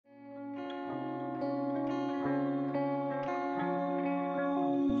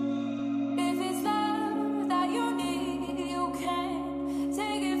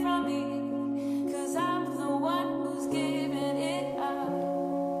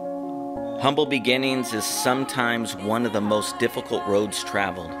Humble beginnings is sometimes one of the most difficult roads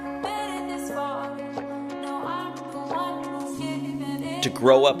traveled. To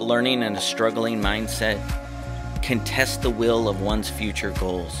grow up learning in a struggling mindset can test the will of one's future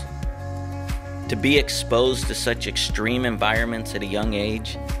goals. To be exposed to such extreme environments at a young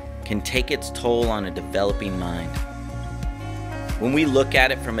age can take its toll on a developing mind. When we look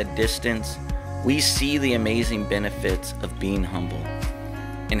at it from a distance, we see the amazing benefits of being humble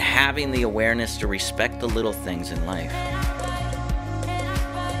and having the awareness to respect the little things in life.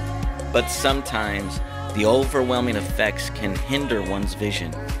 But sometimes the overwhelming effects can hinder one's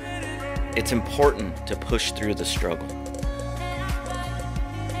vision. It's important to push through the struggle.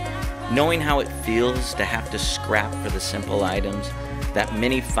 Knowing how it feels to have to scrap for the simple items that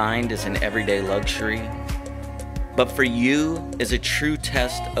many find as an everyday luxury, but for you is a true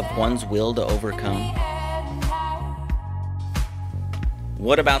test of one's will to overcome.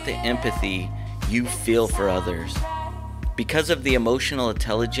 What about the empathy you feel for others? Because of the emotional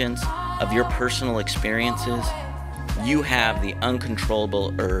intelligence of your personal experiences, you have the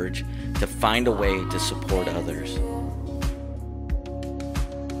uncontrollable urge to find a way to support others.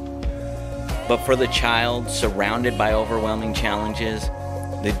 But for the child surrounded by overwhelming challenges,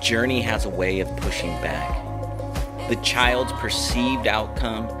 the journey has a way of pushing back. The child's perceived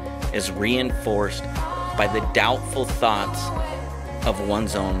outcome is reinforced by the doubtful thoughts of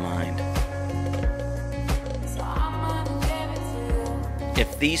one's own mind.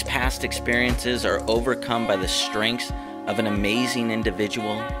 If these past experiences are overcome by the strengths of an amazing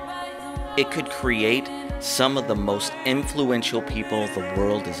individual, it could create some of the most influential people the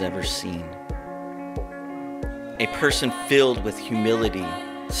world has ever seen. A person filled with humility,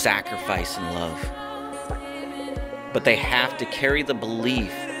 sacrifice, and love. But they have to carry the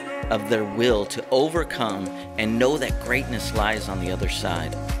belief of their will to overcome and know that greatness lies on the other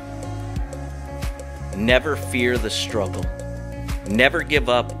side. Never fear the struggle. Never give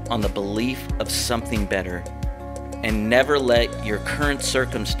up on the belief of something better. And never let your current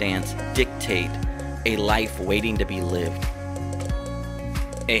circumstance dictate a life waiting to be lived.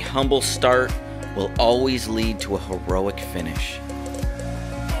 A humble start will always lead to a heroic finish.